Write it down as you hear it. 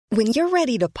When you're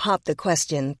ready to pop the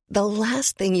question, the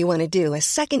last thing you want to do is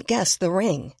second-guess the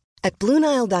ring. At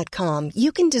BlueNile.com,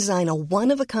 you can design a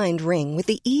one-of-a-kind ring with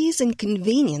the ease and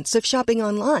convenience of shopping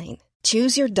online.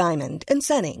 Choose your diamond and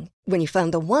setting. When you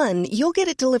find the one, you'll get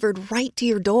it delivered right to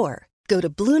your door. Go to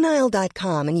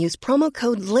BlueNile.com and use promo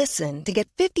code LISTEN to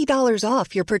get $50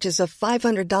 off your purchase of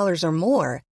 $500 or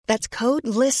more. That's code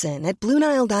LISTEN at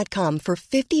BlueNile.com for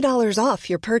 $50 off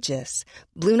your purchase.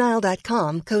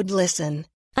 BlueNile.com, code LISTEN.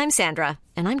 I'm Sandra,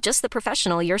 and I'm just the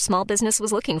professional your small business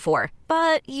was looking for.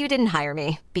 But you didn't hire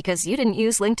me because you didn't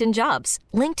use LinkedIn Jobs.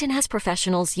 LinkedIn has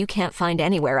professionals you can't find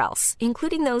anywhere else,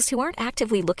 including those who aren't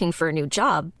actively looking for a new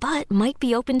job, but might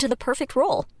be open to the perfect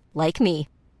role, like me.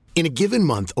 In a given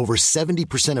month, over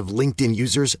 70% of LinkedIn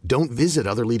users don't visit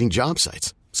other leading job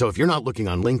sites. So if you're not looking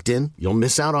on LinkedIn, you'll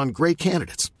miss out on great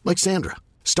candidates like Sandra.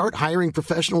 Start hiring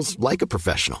professionals like a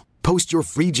professional. Post your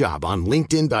free job on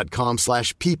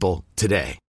linkedin.com/people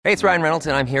today. Hey, it's Ryan Reynolds,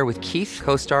 and I'm here with Keith,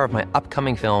 co-star of my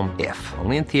upcoming film, If,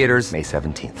 only in theaters May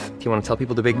 17th. Do you want to tell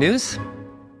people the big news?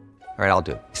 All right, I'll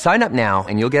do it. Sign up now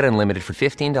and you'll get unlimited for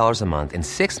 $15 a month and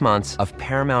 6 months of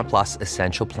Paramount Plus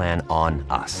Essential Plan on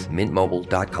us.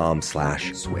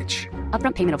 MintMobile.com/switch.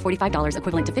 Upfront payment of $45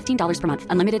 equivalent to $15 per month.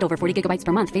 Unlimited over 40 gigabytes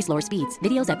per month. Face lower speeds.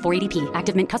 Videos at 480p.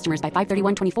 Active Mint customers by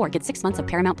 531.24 get 6 months of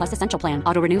Paramount Plus Essential Plan.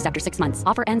 Auto renews after 6 months.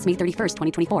 Offer ends May 31st,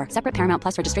 2024. Separate Paramount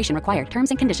Plus registration required. Terms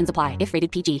and conditions apply if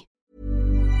rated PG.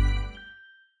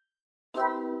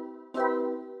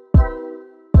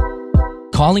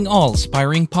 Calling all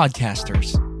aspiring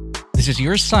podcasters. This is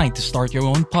your sign to start your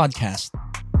own podcast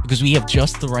because we have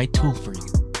just the right tool for you.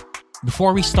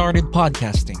 Before we started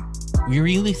podcasting, we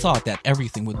really thought that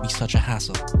everything would be such a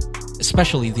hassle,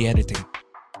 especially the editing.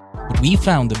 But we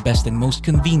found the best and most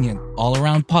convenient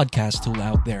all-around podcast tool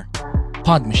out there,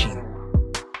 Podmachine.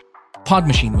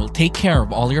 Podmachine will take care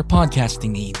of all your podcasting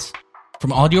needs,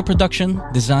 from audio production,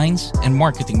 designs, and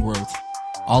marketing growth.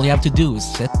 All you have to do is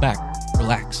sit back,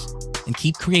 relax, and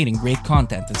keep creating great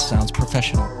content that sounds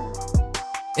professional.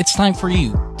 It's time for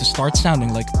you to start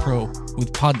sounding like a pro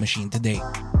with Podmachine today.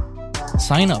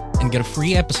 Sign up and get a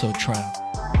free episode trial.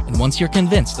 And once you're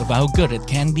convinced of how good it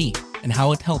can be and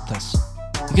how it helped us,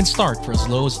 you can start for as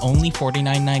low as only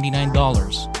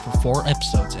 $49.99 for 4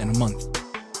 episodes in a month.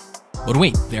 But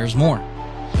wait, there's more.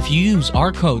 If you use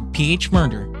our code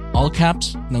PHMurder, all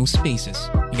caps, no spaces,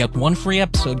 you get 1 free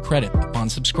episode credit upon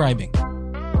subscribing.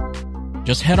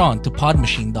 Just head on to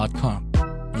podmachine.com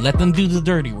and let them do the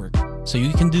dirty work so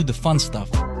you can do the fun stuff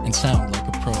and sound like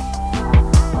a pro.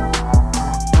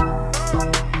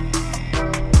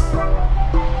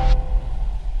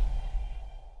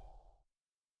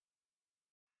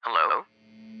 Hello?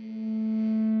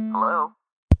 Hello?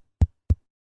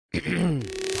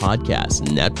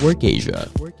 Podcast Network Asia.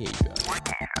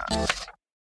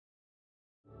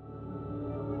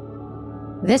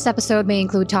 This episode may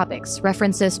include topics,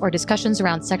 references, or discussions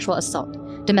around sexual assault,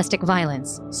 domestic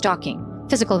violence, stalking,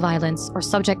 physical violence, or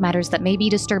subject matters that may be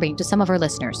disturbing to some of our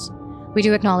listeners. We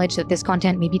do acknowledge that this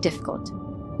content may be difficult.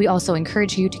 We also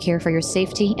encourage you to care for your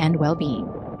safety and well-being.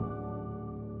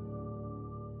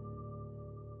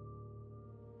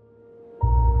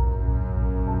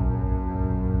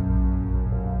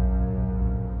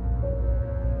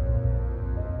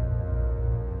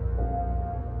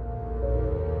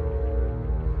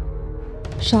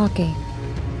 Shocking,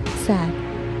 sad,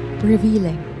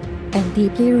 revealing, and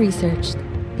deeply researched,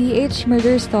 PH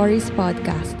Murder Stories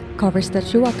podcast covers the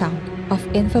true account of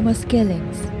infamous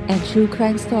killings and true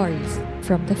crime stories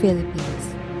from the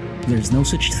Philippines. There's no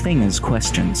such thing as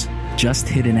questions, just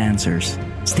hidden answers.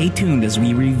 Stay tuned as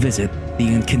we revisit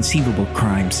the inconceivable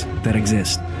crimes that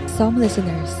exist. Some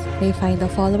listeners may find the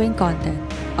following content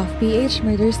of PH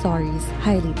Murder Stories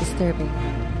highly disturbing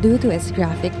due to its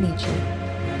graphic nature.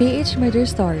 PH Murder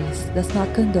Stories does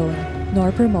not condone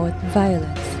nor promote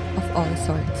violence of all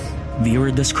sorts. Viewer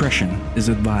discretion is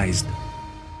advised.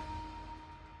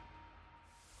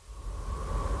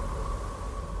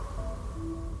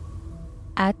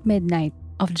 At midnight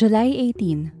of July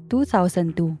 18,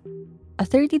 2002, a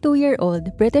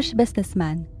 32-year-old British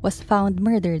businessman was found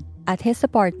murdered at his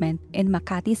apartment in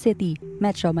Makati City,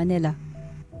 Metro Manila.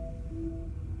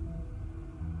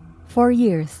 For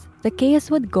years, the case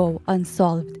would go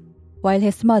unsolved, while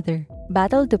his mother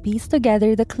battled to piece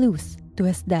together the clues to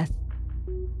his death.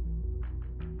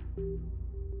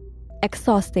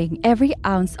 Exhausting every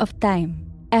ounce of time,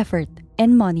 effort,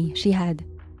 and money she had,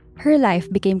 her life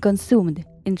became consumed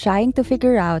in trying to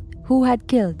figure out who had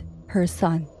killed her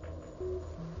son.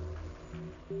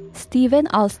 Stephen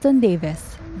Alston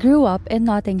Davis grew up in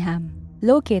Nottingham,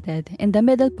 located in the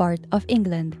middle part of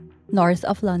England, north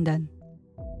of London.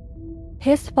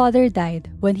 His father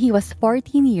died when he was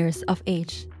 14 years of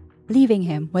age, leaving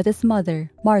him with his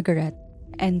mother, Margaret,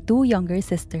 and two younger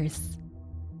sisters.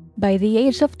 By the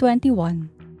age of 21,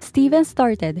 Stephen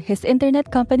started his internet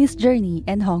company's journey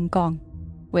in Hong Kong,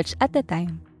 which at the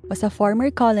time was a former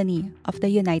colony of the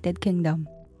United Kingdom.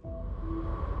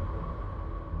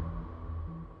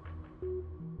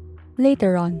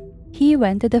 Later on, he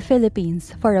went to the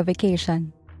Philippines for a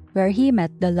vacation, where he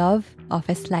met the love of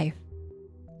his life.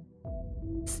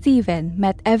 Stephen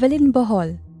met Evelyn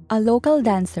Bohol, a local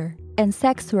dancer and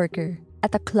sex worker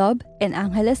at a club in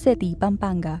Angeles City,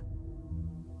 Pampanga.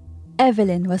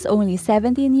 Evelyn was only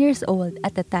 17 years old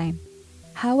at the time.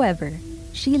 However,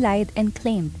 she lied and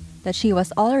claimed that she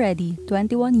was already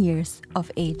 21 years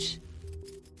of age.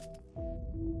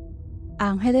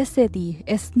 Angeles City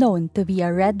is known to be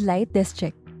a red light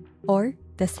district, or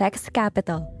the sex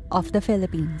capital of the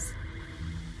Philippines.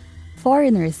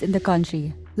 Foreigners in the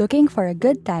country looking for a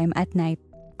good time at night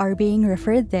are being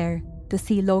referred there to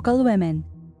see local women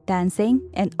dancing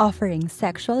and offering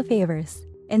sexual favors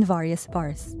in various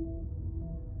bars.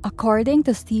 According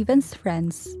to Stephen's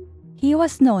friends, he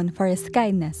was known for his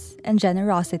kindness and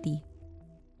generosity.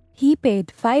 He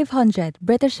paid 500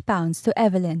 British pounds to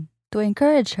Evelyn to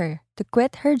encourage her to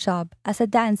quit her job as a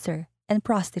dancer and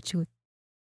prostitute.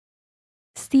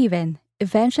 Stephen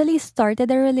eventually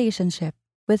started a relationship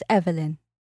with Evelyn.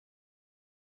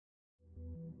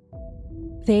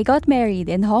 They got married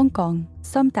in Hong Kong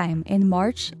sometime in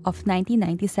March of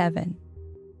 1997.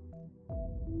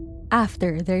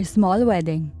 After their small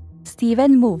wedding,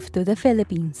 Stephen moved to the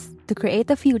Philippines to create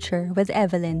a future with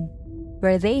Evelyn,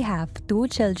 where they have two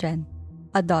children,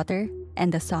 a daughter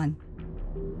and a son.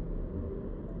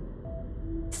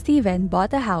 Stephen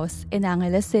bought a house in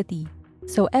Angeles City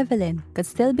so Evelyn could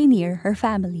still be near her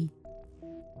family.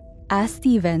 As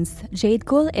Stephen's Jade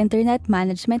Cool internet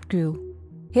management grew,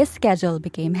 his schedule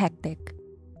became hectic.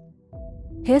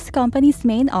 His company's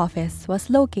main office was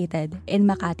located in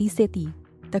Makati City,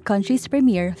 the country's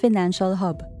premier financial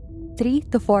hub, 3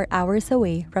 to 4 hours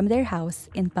away from their house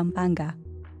in Pampanga.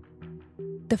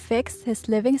 To fix his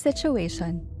living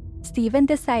situation, Stephen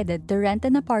decided to rent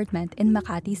an apartment in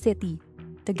Makati City,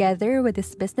 together with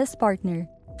his business partner,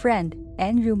 friend,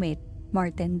 and roommate,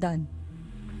 Martin Dunn.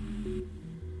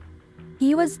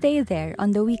 He would stay there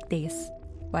on the weekdays,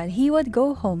 while he would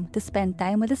go home to spend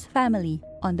time with his family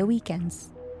on the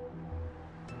weekends.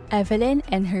 Evelyn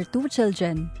and her two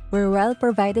children were well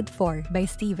provided for by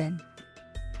Stephen.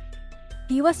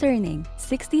 He was earning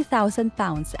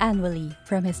 £60,000 annually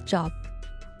from his job,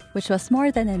 which was more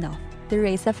than enough to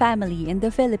raise a family in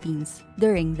the Philippines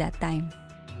during that time.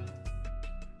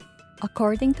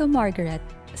 According to Margaret,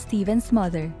 Stephen's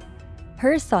mother,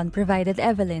 her son provided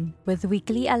Evelyn with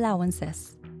weekly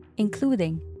allowances,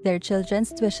 including their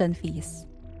children's tuition fees.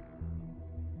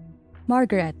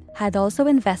 Margaret had also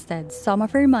invested some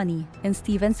of her money in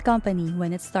Stephen's company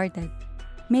when it started,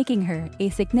 making her a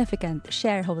significant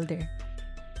shareholder.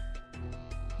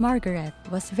 Margaret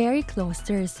was very close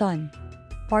to her son,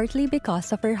 partly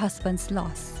because of her husband's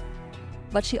loss,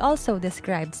 but she also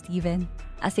described Stephen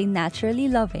as a naturally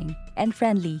loving and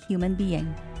friendly human being.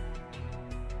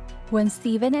 When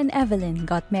Stephen and Evelyn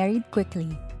got married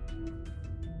quickly,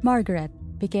 Margaret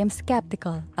became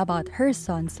skeptical about her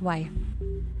son's wife.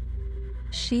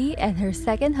 She and her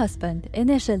second husband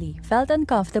initially felt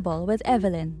uncomfortable with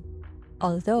Evelyn,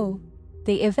 although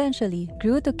they eventually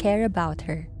grew to care about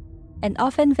her and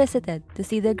often visited to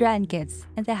see the grandkids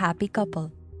and the happy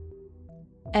couple.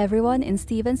 Everyone in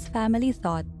Stephen's family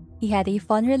thought he had a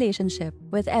fun relationship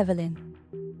with Evelyn.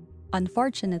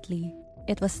 Unfortunately,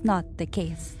 it was not the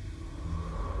case.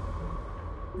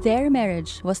 Their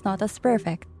marriage was not as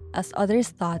perfect as others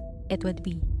thought it would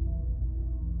be.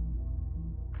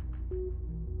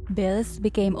 Bills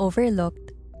became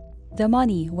overlooked, the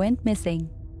money went missing,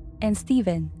 and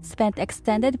Stephen spent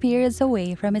extended periods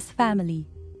away from his family,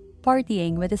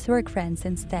 partying with his work friends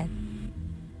instead.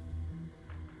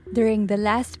 During the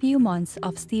last few months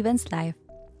of Stephen's life,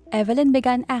 Evelyn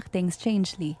began acting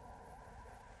strangely.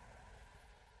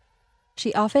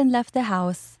 She often left the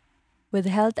house,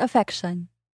 withheld affection,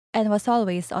 and was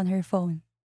always on her phone.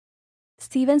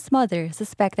 Stephen's mother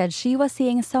suspected she was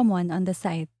seeing someone on the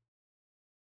side.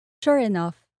 Sure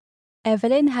enough,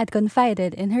 Evelyn had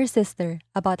confided in her sister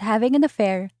about having an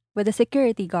affair with a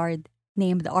security guard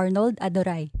named Arnold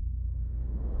Adoray.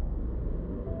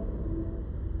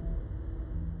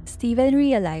 Stephen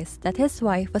realized that his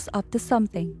wife was up to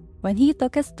something when he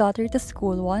took his daughter to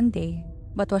school one day,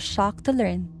 but was shocked to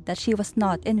learn that she was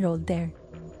not enrolled there.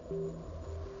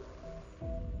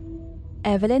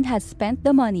 Evelyn had spent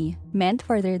the money meant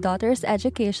for their daughter's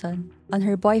education on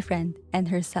her boyfriend and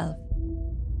herself.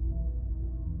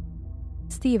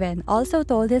 Stephen also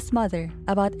told his mother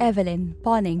about Evelyn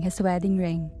pawning his wedding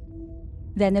ring,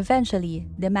 then eventually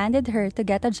demanded her to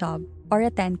get a job or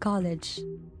attend college,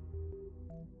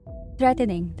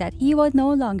 threatening that he would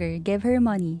no longer give her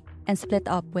money and split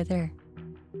up with her.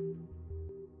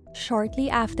 Shortly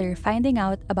after finding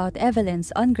out about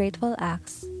Evelyn's ungrateful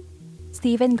acts,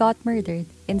 Stephen got murdered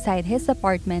inside his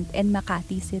apartment in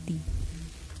Makati City.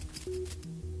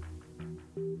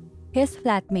 His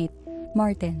flatmate,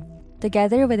 Martin,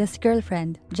 together with his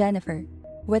girlfriend, Jennifer,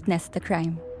 witnessed the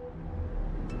crime.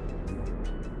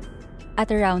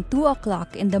 At around 2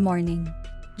 o'clock in the morning,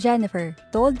 Jennifer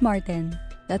told Martin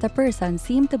that a person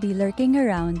seemed to be lurking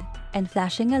around and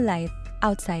flashing a light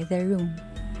outside their room.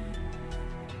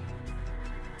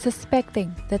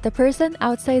 Suspecting that the person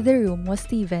outside the room was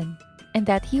Stephen and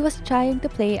that he was trying to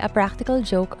play a practical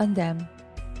joke on them,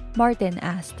 Martin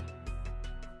asked,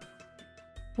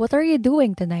 "What are you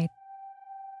doing tonight?"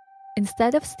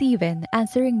 Instead of Stephen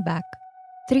answering back,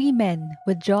 3 men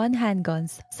with drawn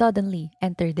handguns suddenly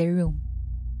entered their room.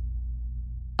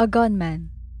 A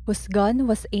gunman, whose gun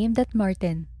was aimed at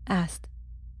Martin, asked,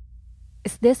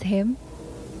 "Is this him?"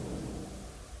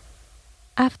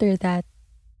 After that,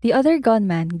 the other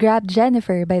gunman grabbed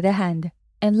Jennifer by the hand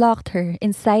and locked her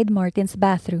inside Martin's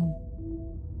bathroom.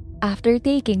 After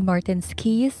taking Martin's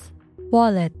keys,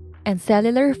 wallet, and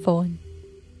cellular phone,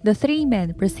 the 3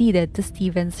 men proceeded to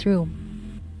Stephen's room.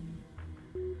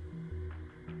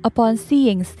 Upon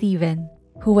seeing Stephen,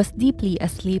 who was deeply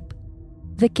asleep,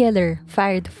 the killer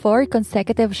fired 4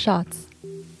 consecutive shots,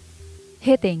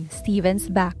 hitting Stephen's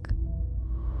back.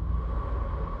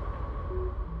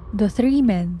 The 3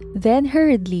 men then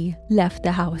hurriedly left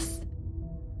the house.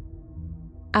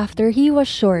 After he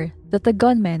was sure that the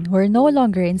gunmen were no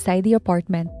longer inside the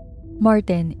apartment,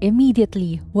 Martin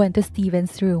immediately went to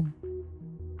Stephen's room.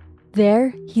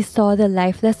 There, he saw the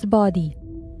lifeless body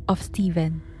of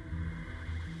Stephen.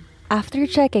 After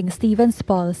checking Stephen's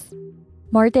pulse,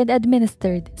 Martin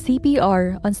administered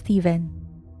CPR on Stephen,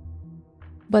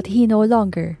 but he no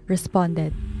longer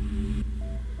responded.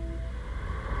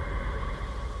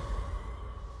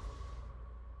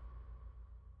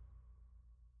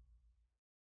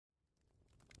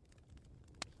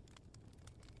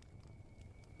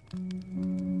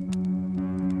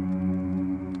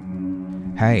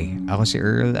 Hi, ako si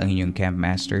Earl, ang inyong camp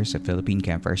master sa Philippine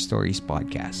Campfire Stories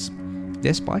podcast.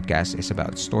 This podcast is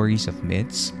about stories of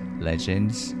myths,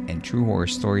 legends, and true horror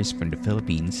stories from the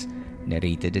Philippines,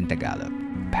 narrated in Tagalog,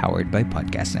 powered by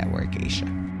Podcast Network Asia.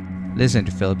 Listen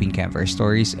to Philippine Campfire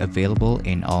Stories, available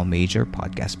in all major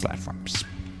podcast platforms.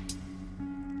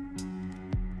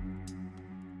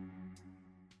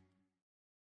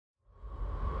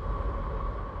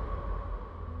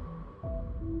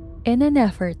 In an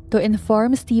effort to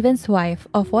inform Stephen's wife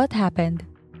of what happened,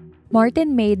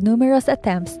 Martin made numerous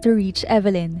attempts to reach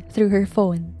Evelyn through her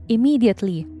phone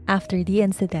immediately after the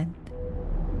incident.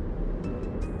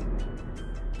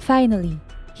 Finally,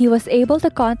 he was able to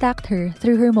contact her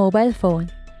through her mobile phone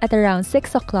at around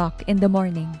 6 o'clock in the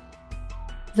morning.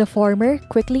 The former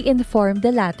quickly informed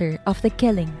the latter of the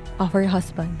killing of her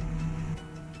husband.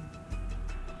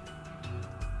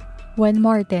 When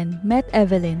Martin met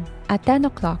Evelyn at 10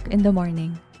 o'clock in the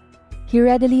morning, he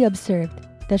readily observed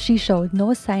that she showed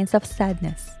no signs of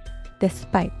sadness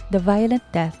despite the violent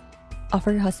death of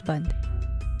her husband.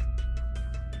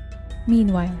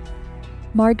 Meanwhile,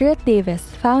 Margaret Davis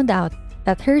found out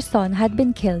that her son had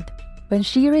been killed when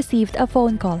she received a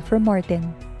phone call from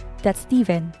Martin that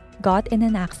Stephen got in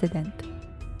an accident.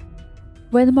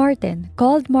 When Martin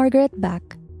called Margaret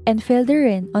back and filled her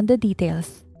in on the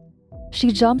details,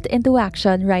 she jumped into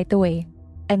action right away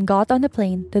and got on a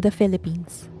plane to the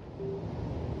Philippines.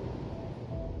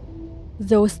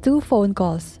 Those 2 phone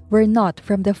calls were not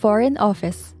from the Foreign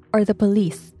Office or the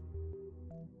police.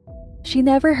 She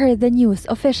never heard the news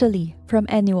officially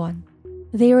from anyone.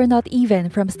 They were not even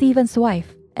from Stephen's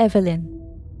wife, Evelyn,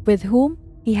 with whom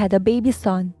he had a baby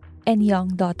son and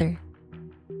young daughter.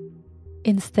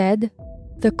 Instead,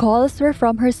 the calls were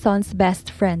from her son's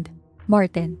best friend,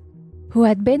 Martin, who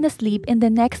had been asleep in the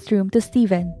next room to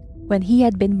Stephen when he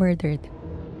had been murdered.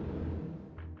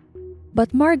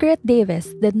 But Margaret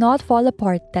Davis did not fall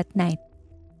apart that night.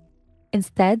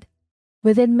 Instead,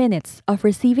 within minutes of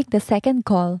receiving the second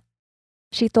call,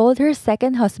 she told her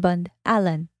second husband,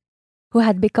 Alan, who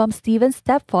had become Stephen's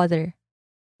stepfather,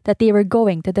 that they were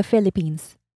going to the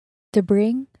Philippines to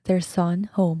bring their son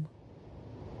home.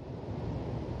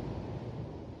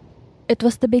 It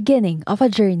was the beginning of a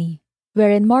journey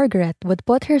wherein Margaret would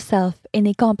put herself in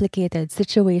a complicated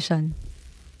situation.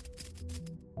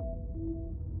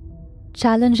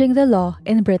 Challenging the law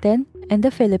in Britain and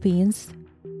the Philippines,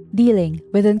 dealing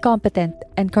with incompetent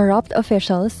and corrupt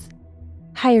officials,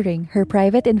 hiring her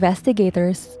private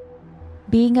investigators,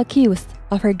 being accused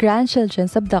of her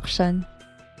grandchildren's abduction,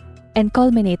 and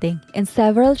culminating in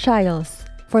several trials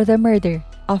for the murder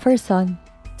of her son,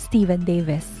 Stephen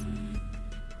Davis.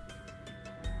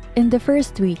 In the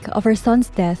first week of her son's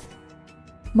death,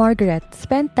 Margaret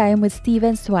spent time with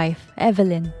Stephen's wife,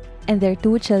 Evelyn, and their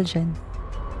 2 children.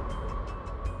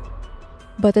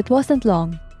 But it wasn't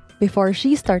long before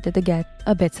she started to get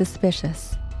a bit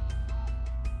suspicious.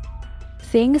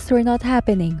 Things were not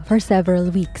happening for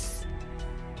several weeks.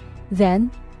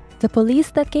 Then, the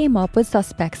police that came up with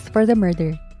suspects for the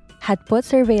murder had put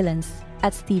surveillance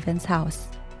at Stephen's house.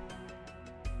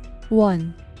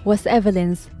 One was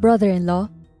Evelyn's brother-in-law,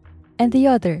 and the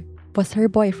other was her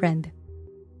boyfriend.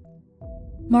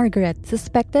 Margaret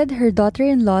suspected her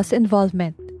daughter-in-law's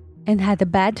involvement and had a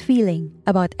bad feeling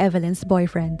about Evelyn's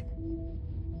boyfriend.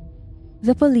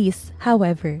 The police,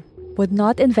 however, would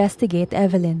not investigate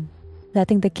Evelyn,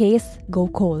 letting the case go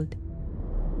cold.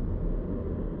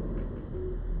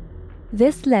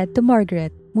 This led to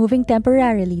Margaret moving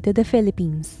temporarily to the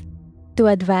Philippines to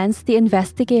advance the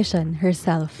investigation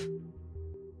herself.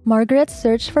 Margaret's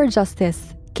search for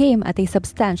justice came at a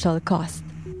substantial cost.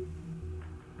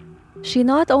 She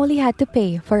not only had to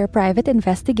pay for a private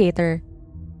investigator,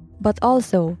 but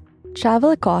also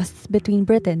travel costs between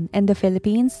Britain and the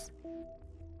Philippines,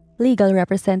 legal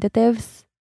representatives,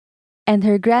 and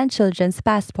her grandchildren's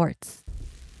passports.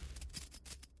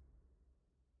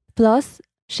 Plus,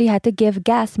 she had to give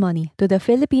gas money to the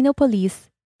Filipino police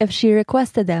if she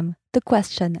requested them to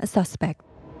question a suspect.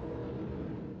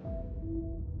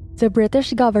 The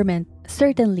British government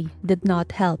certainly did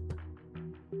not help.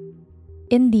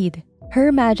 Indeed,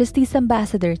 Her Majesty's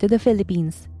ambassador to the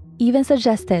Philippines even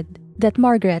suggested that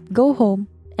Margaret go home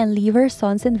and leave her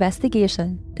son's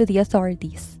investigation to the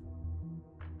authorities.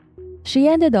 She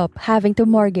ended up having to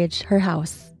mortgage her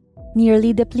house,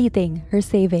 nearly depleting her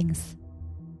savings.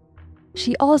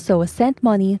 She also sent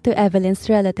money to Evelyn's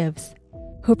relatives,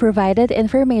 who provided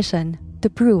information to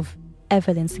prove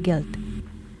Evelyn's guilt.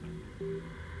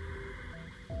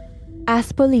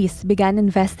 As police began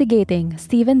investigating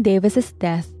Stephen Davis's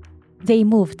death, they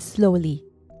moved slowly.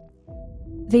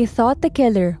 They thought the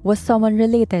killer was someone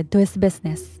related to his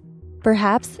business,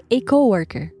 perhaps a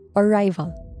co-worker or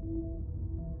rival.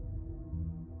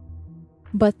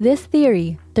 But this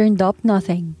theory turned up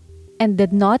nothing and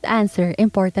did not answer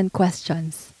important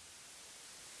questions.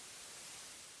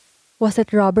 Was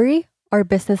it robbery or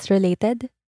business related?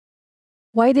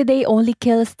 Why did they only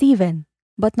kill Stephen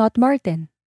but not Martin?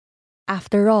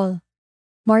 After all,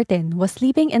 Martin was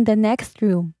sleeping in the next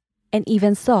room and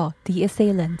even saw the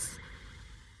assailants.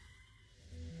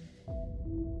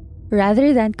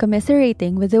 Rather than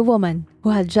commiserating with the woman who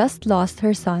had just lost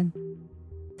her son,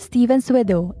 Stephen's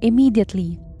widow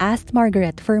immediately asked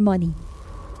Margaret for money.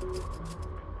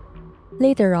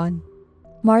 Later on,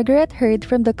 Margaret heard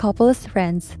from the couple's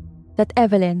friends that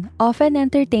Evelyn often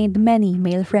entertained many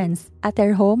male friends at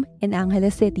their home in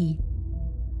Angeles City,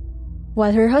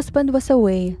 while her husband was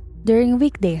away during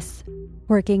weekdays,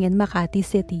 working in Makati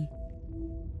City.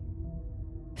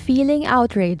 Feeling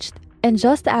outraged, and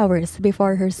just hours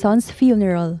before her son's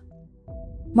funeral,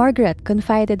 Margaret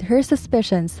confided her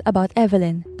suspicions about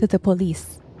Evelyn to the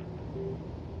police.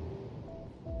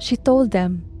 She told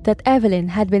them that Evelyn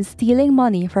had been stealing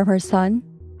money from her son.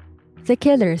 The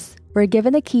killers were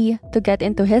given a key to get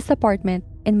into his apartment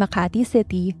in Makati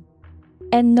City,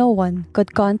 and no one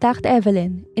could contact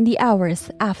Evelyn in the hours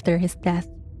after his death,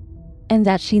 and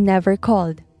that she never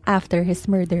called after his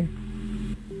murder.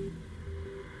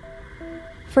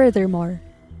 Furthermore,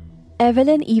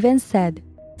 Evelyn even said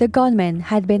the gunman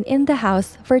had been in the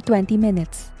house for 20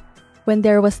 minutes, when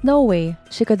there was no way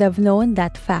she could have known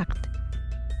that fact.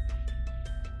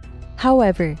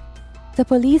 However, the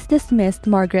police dismissed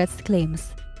Margaret's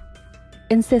claims,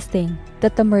 insisting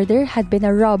that the murder had been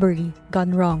a robbery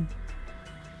gone wrong.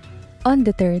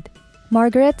 Undeterred,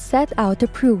 Margaret set out to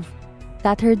prove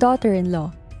that her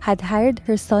daughter-in-law had hired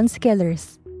her son's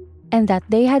killers and that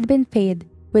they had been paid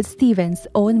with Stephen's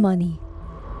own money.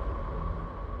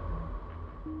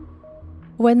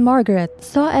 When Margaret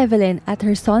saw Evelyn at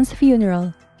her son's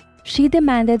funeral, she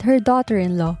demanded her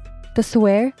daughter-in-law to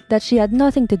swear that she had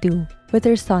nothing to do with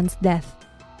her son's death.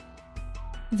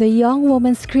 The young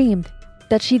woman screamed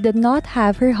that she did not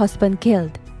have her husband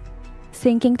killed,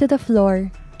 sinking to the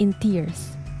floor in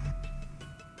tears.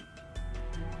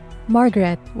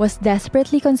 Margaret was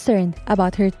desperately concerned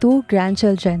about her two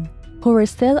grandchildren who were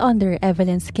still under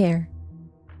Evelyn's care.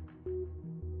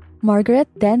 Margaret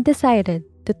then decided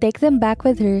to take them back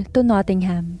with her to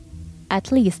Nottingham,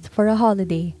 at least for a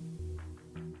holiday.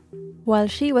 While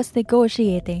she was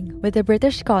negotiating with the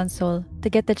British consul to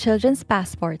get the children's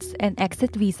passports and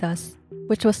exit visas,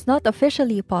 which was not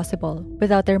officially possible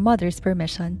without their mother's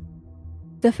permission,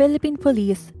 the Philippine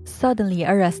police suddenly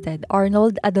arrested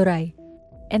Arnold Adoray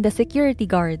and a security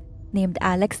guard named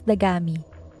Alex Dagami.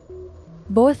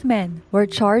 Both men were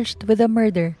charged with the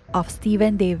murder of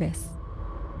Stephen Davis.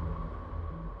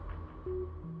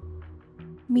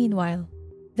 Meanwhile,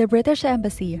 the British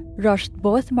Embassy rushed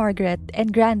both Margaret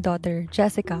and granddaughter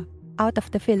Jessica out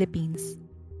of the Philippines.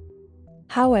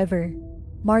 However,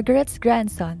 Margaret's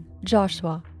grandson,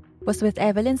 Joshua, was with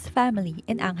Evelyn's family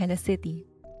in Angeles City,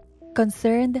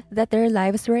 concerned that their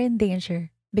lives were in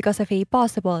danger because of a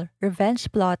possible revenge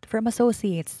plot from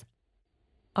associates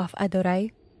of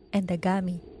Adoray and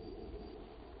Dagami.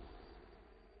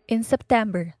 In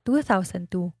September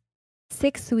 2002,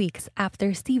 6 weeks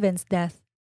after Stephen's death,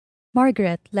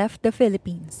 Margaret left the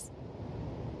Philippines.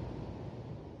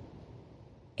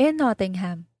 In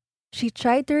Nottingham, she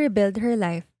tried to rebuild her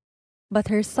life, but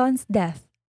her son's death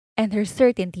and her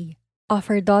certainty of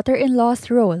her daughter-in-law's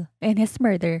role in his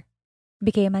murder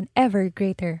became an ever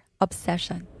greater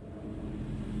obsession.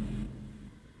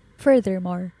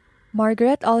 Furthermore,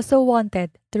 Margaret also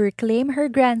wanted to reclaim her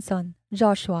grandson,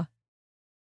 Joshua.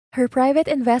 Her private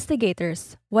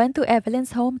investigators went to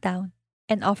Evelyn's hometown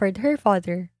and offered her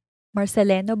father,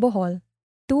 Marcelino Bohol,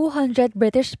 200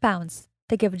 British pounds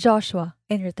to give Joshua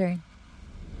in return.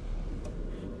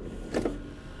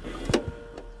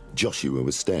 Joshua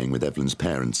was staying with Evelyn's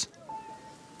parents.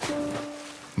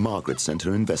 Margaret sent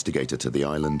her investigator to the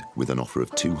island with an offer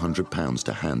of £200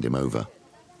 to hand him over.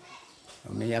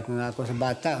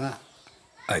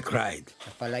 I cried.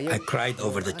 I cried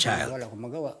over the child.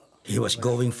 He was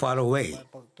going far away,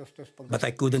 but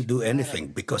I couldn't do anything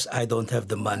because I don't have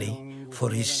the money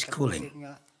for his schooling.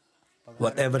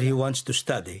 Whatever he wants to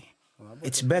study,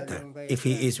 it's better if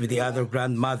he is with the other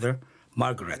grandmother,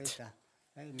 Margaret.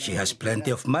 She has plenty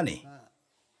of money.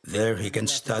 There he can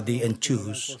study and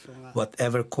choose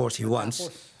whatever course he wants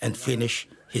and finish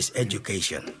his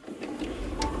education.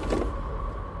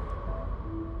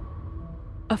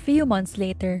 A few months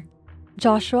later,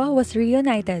 Joshua was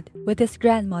reunited with his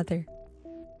grandmother.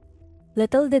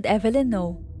 Little did Evelyn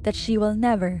know that she will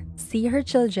never see her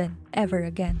children ever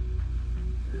again.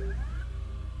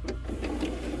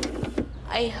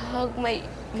 I hug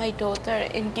my daughter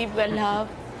and give her love.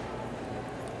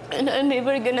 And I'm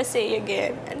never gonna say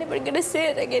again. I'm never gonna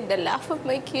say it again. The laugh of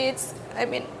my kids. I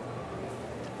mean,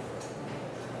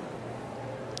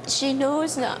 she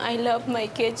knows that I love my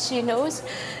kids. She knows,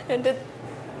 and that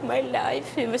my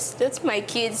life, that's my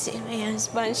kids and my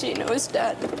husband. She knows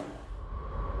that.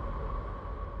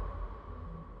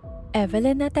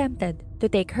 Evelyn attempted to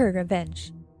take her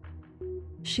revenge.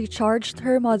 She charged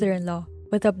her mother-in-law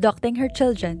with abducting her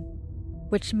children,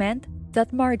 which meant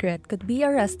that Margaret could be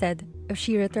arrested if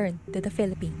she returned to the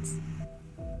Philippines.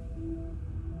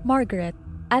 Margaret,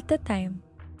 at the time,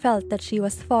 felt that she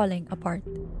was falling apart.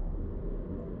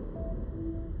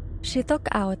 She took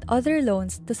out other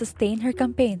loans to sustain her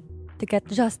campaign to get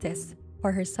justice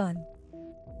for her son.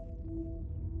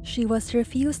 She was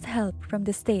refused help from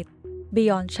the state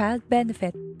beyond child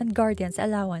benefit and guardian's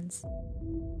allowance.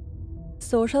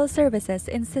 Social services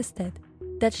insisted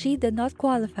that she did not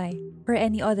qualify for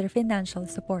any other financial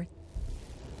support.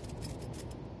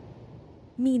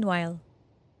 Meanwhile,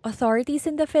 authorities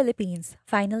in the Philippines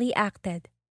finally acted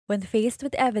when faced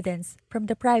with evidence from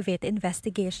the private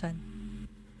investigation.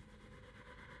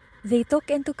 They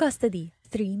took into custody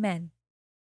 3 men: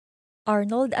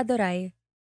 Arnold Adoray,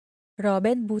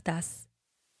 Robin Butas,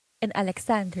 and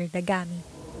Alexander Dagami.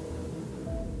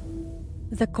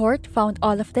 The court found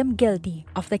all of them guilty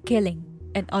of the killing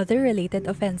and other related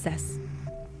offenses.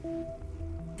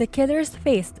 The killers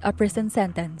faced a prison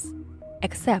sentence,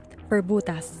 except for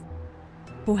Butas,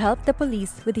 who helped the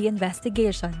police with the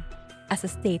investigation as a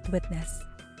state witness.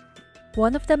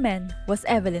 One of the men was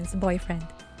Evelyn's boyfriend,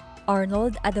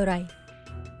 Arnold Adoray,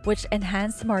 which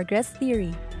enhanced Margaret's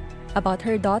theory about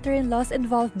her daughter-in-law's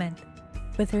involvement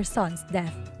with her son's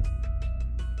death.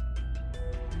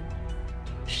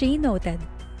 She noted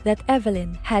that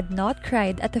Evelyn had not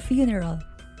cried at the funeral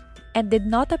and did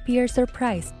not appear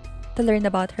surprised to learn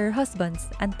about her husband's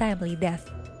untimely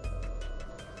death.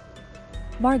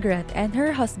 Margaret and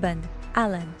her husband,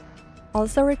 Alan,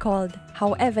 also recalled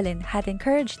how Evelyn had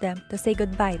encouraged them to say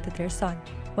goodbye to their son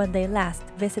when they last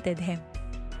visited him.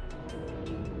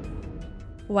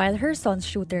 While her son's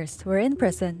shooters were in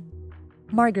prison,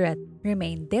 Margaret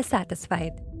remained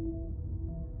dissatisfied.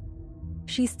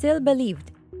 She still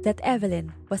believed that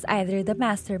Evelyn was either the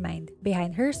mastermind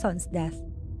behind her son's death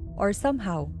or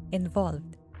somehow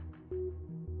involved.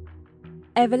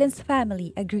 Evelyn's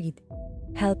family agreed,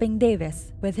 helping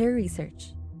Davis with her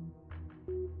research.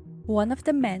 One of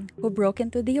the men who broke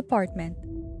into the apartment,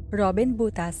 Robin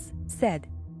Butas, said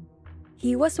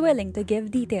he was willing to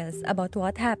give details about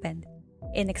what happened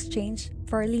in exchange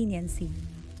for leniency.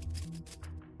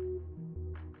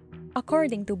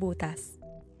 According to Butas,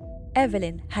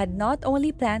 Evelyn had not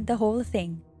only planned the whole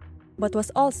thing, but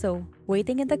was also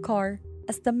waiting in the car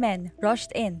as the men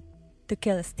rushed in to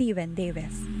kill Stephen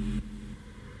Davis.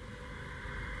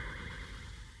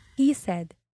 He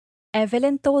said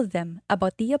Evelyn told them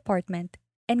about the apartment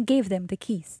and gave them the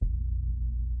keys.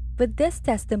 With this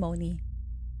testimony,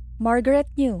 Margaret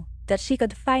knew that she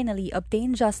could finally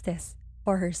obtain justice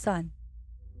for her son.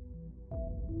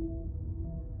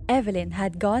 Evelyn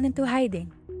had gone into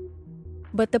hiding,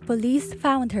 but the police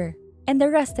found her and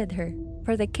arrested her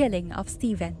for the killing of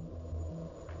Stephen.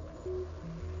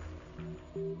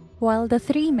 While the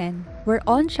three men were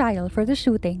on trial for the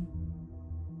shooting,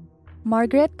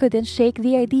 Margaret couldn't shake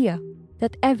the idea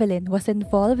that Evelyn was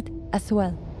involved as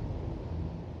well.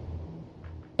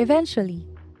 Eventually,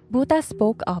 Buta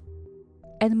spoke up,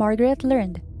 and Margaret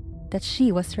learned that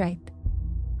she was right.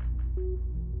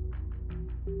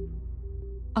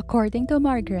 According to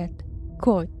Margaret,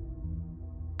 quote,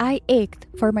 "I ached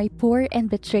for my poor and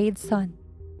betrayed son,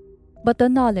 but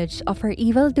the knowledge of her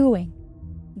evil doing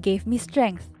gave me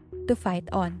strength to fight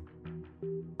on."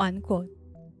 Unquote.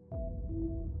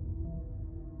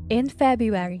 In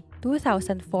February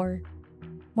 2004,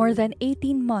 more than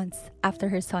 18 months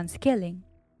after her son's killing,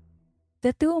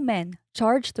 the two men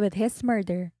charged with his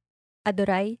murder,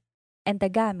 Adoray and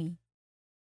Tagami,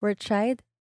 were tried,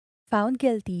 found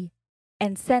guilty,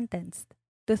 and sentenced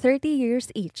to 30 years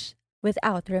each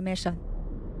without remission.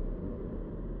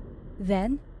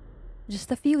 Then,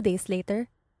 just a few days later,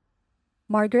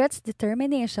 Margaret's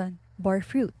determination bore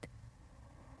fruit.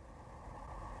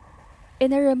 In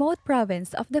a remote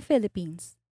province of the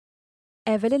Philippines,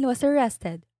 Evelyn was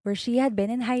arrested where she had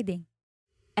been in hiding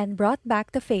and brought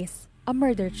back to face a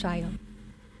murder trial.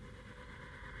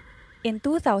 In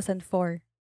 2004,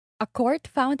 a court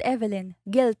found Evelyn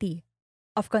guilty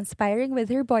of conspiring with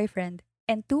her boyfriend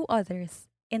and two others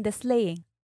in the slaying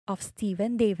of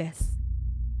Stephen Davis.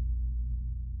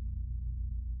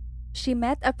 She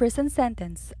met a prison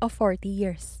sentence of 40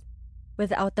 years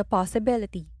without the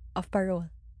possibility of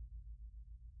parole.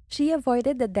 She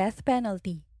avoided the death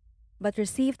penalty but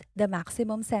received the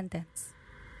maximum sentence.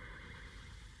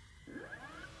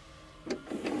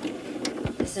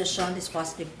 Decision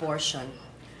dispositive portion.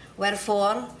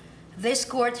 Wherefore, this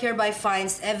court hereby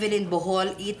finds Evelyn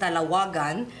Bohol E.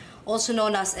 Talawagan, also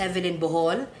known as Evelyn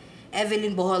Bohol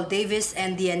Davis,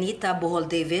 and Dianita Bohol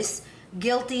Davis,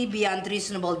 guilty beyond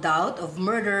reasonable doubt of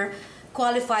murder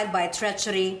qualified by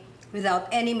treachery without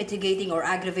any mitigating or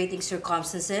aggravating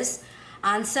circumstances,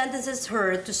 and sentences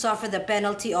her to suffer the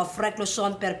penalty of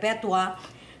reclusion perpetua.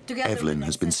 Evelyn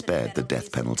has been spared the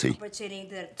death penalty,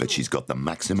 but she's got the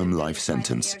maximum life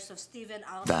sentence.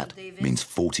 That means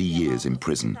 40 years in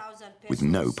prison, with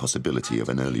no possibility of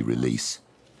an early release.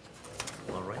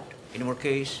 All right. Any more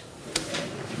case?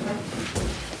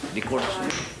 The court.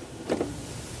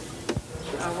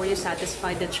 Were you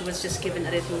satisfied that she was just given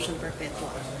a reclusion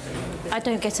perpetua? I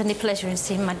don't get any pleasure in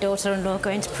seeing my daughter-in-law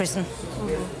going to prison.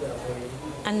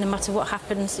 And no matter what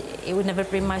happens, it would never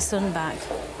bring my son back.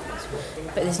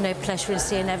 But there's no pleasure in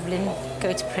seeing Evelyn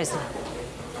go to prison.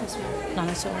 None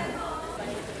at all.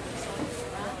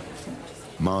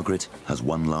 Margaret has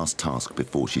one last task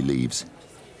before she leaves.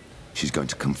 She's going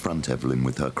to confront Evelyn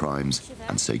with her crimes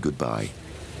and say goodbye.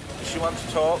 Does she want to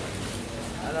talk?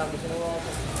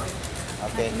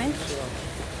 Okay.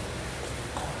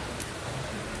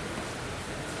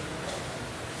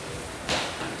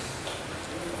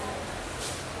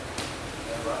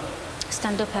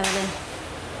 Stand up, Evelyn.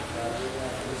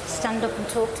 Stand up and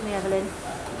talk to me, Evelyn.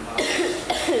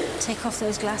 Take off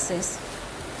those glasses.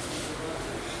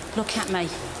 Look at me.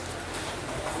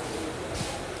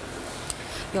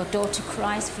 Your daughter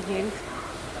cries for you.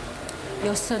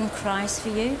 Your son cries for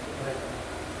you.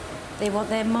 They want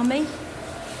their mummy,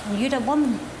 and you don't want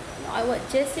them. I want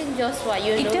Jesse and Joshua,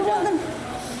 you know that. You don't want them?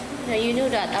 No, you know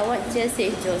that. I want Jesse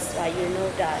and Joshua, you know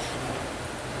that.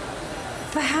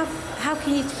 But how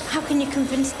can you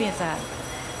convince me of that?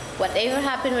 Whatever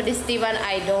happened with Stephen,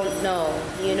 I don't know.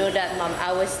 You know that, Mom.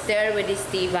 I was there with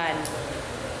Stephen.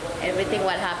 Everything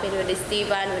what happened with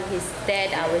Steven, when he's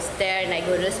dead, I was there, and I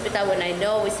go to the hospital when I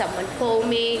know someone called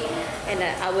me, and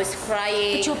I was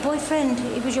crying. But your boyfriend,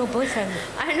 it was your boyfriend.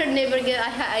 I never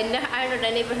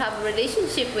have a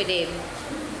relationship with him.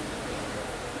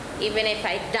 Even if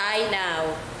I die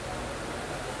now,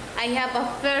 I have a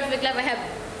perfect life. I have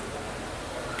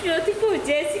beautiful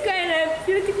Jessica and I have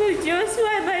beautiful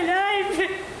Joshua in my life.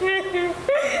 Why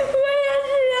am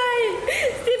I?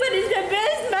 Stephen is the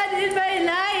best man in my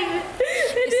life.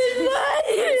 It is why.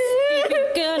 Stupid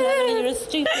girl, Evelyn, you're a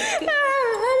stupid girl.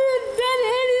 I haven't done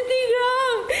anything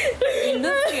wrong. He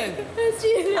loved you.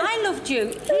 I loved you.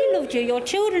 He loved you. Your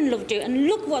children loved you. And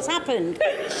look what's happened. I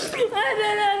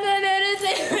don't have done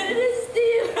anything with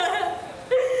Stephen.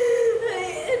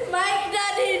 My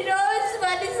daddy knows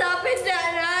what is happened that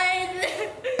night.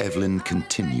 Evelyn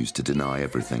continues to deny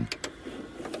everything.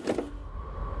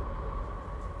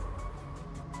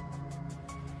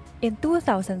 In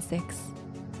 2006,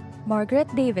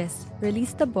 Margaret Davis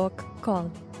released a book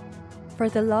called For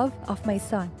the Love of My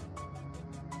Son,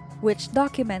 which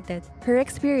documented her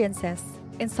experiences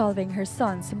in solving her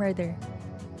son's murder.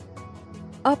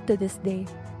 Up to this day,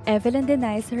 Evelyn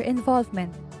denies her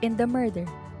involvement in the murder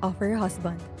of her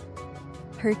husband.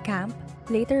 Her camp,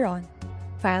 later on,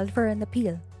 filed for an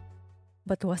appeal,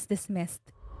 but was dismissed.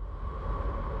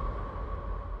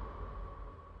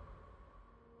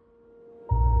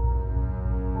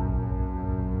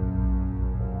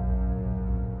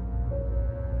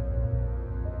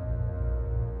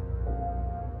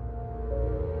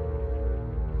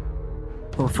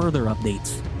 For further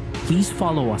updates, please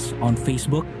follow us on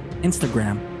Facebook,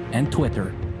 Instagram, and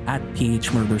Twitter at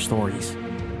PH Murder Stories,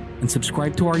 and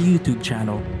subscribe to our YouTube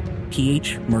channel,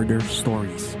 PH Murder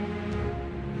Stories.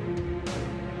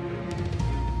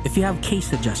 If you have case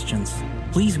suggestions,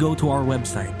 please go to our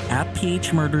website at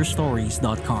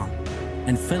phmurderstories.com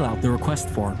and fill out the request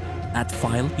form at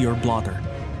File Your Blotter.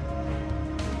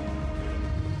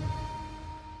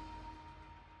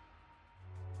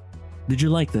 Did you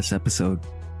like this episode?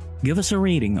 Give us a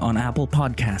rating on Apple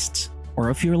Podcasts, or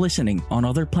if you're listening on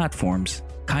other platforms,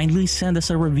 kindly send us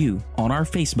a review on our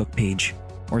Facebook page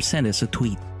or send us a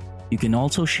tweet. You can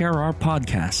also share our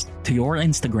podcast to your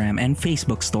Instagram and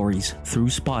Facebook stories through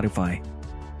Spotify.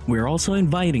 We're also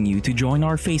inviting you to join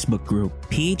our Facebook group,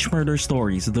 PH Murder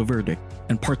Stories The Verdict,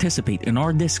 and participate in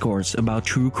our discourse about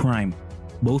true crime,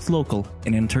 both local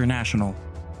and international.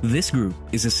 This group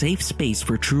is a safe space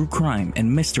for true crime and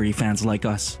mystery fans like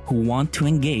us who want to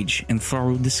engage in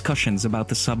thorough discussions about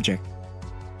the subject.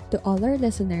 To all our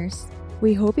listeners,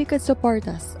 we hope you could support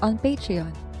us on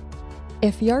Patreon.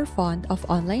 If you're fond of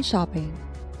online shopping,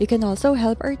 you can also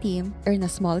help our team earn a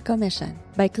small commission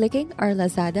by clicking our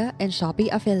Lazada and Shopee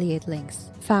affiliate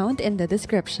links found in the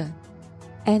description.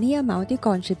 Any amount you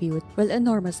contribute will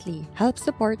enormously help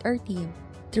support our team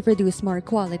to produce more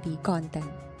quality content.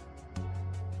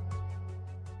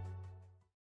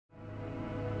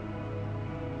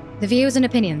 The views and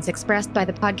opinions expressed by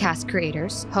the podcast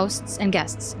creators, hosts, and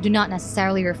guests do not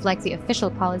necessarily reflect the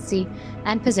official policy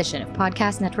and position of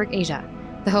Podcast Network Asia,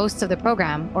 the hosts of the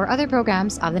program, or other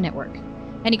programs of the network.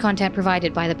 Any content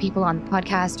provided by the people on the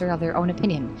podcast are of their own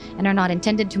opinion and are not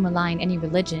intended to malign any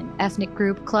religion, ethnic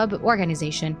group, club,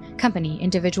 organization, company,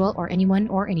 individual, or anyone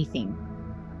or anything.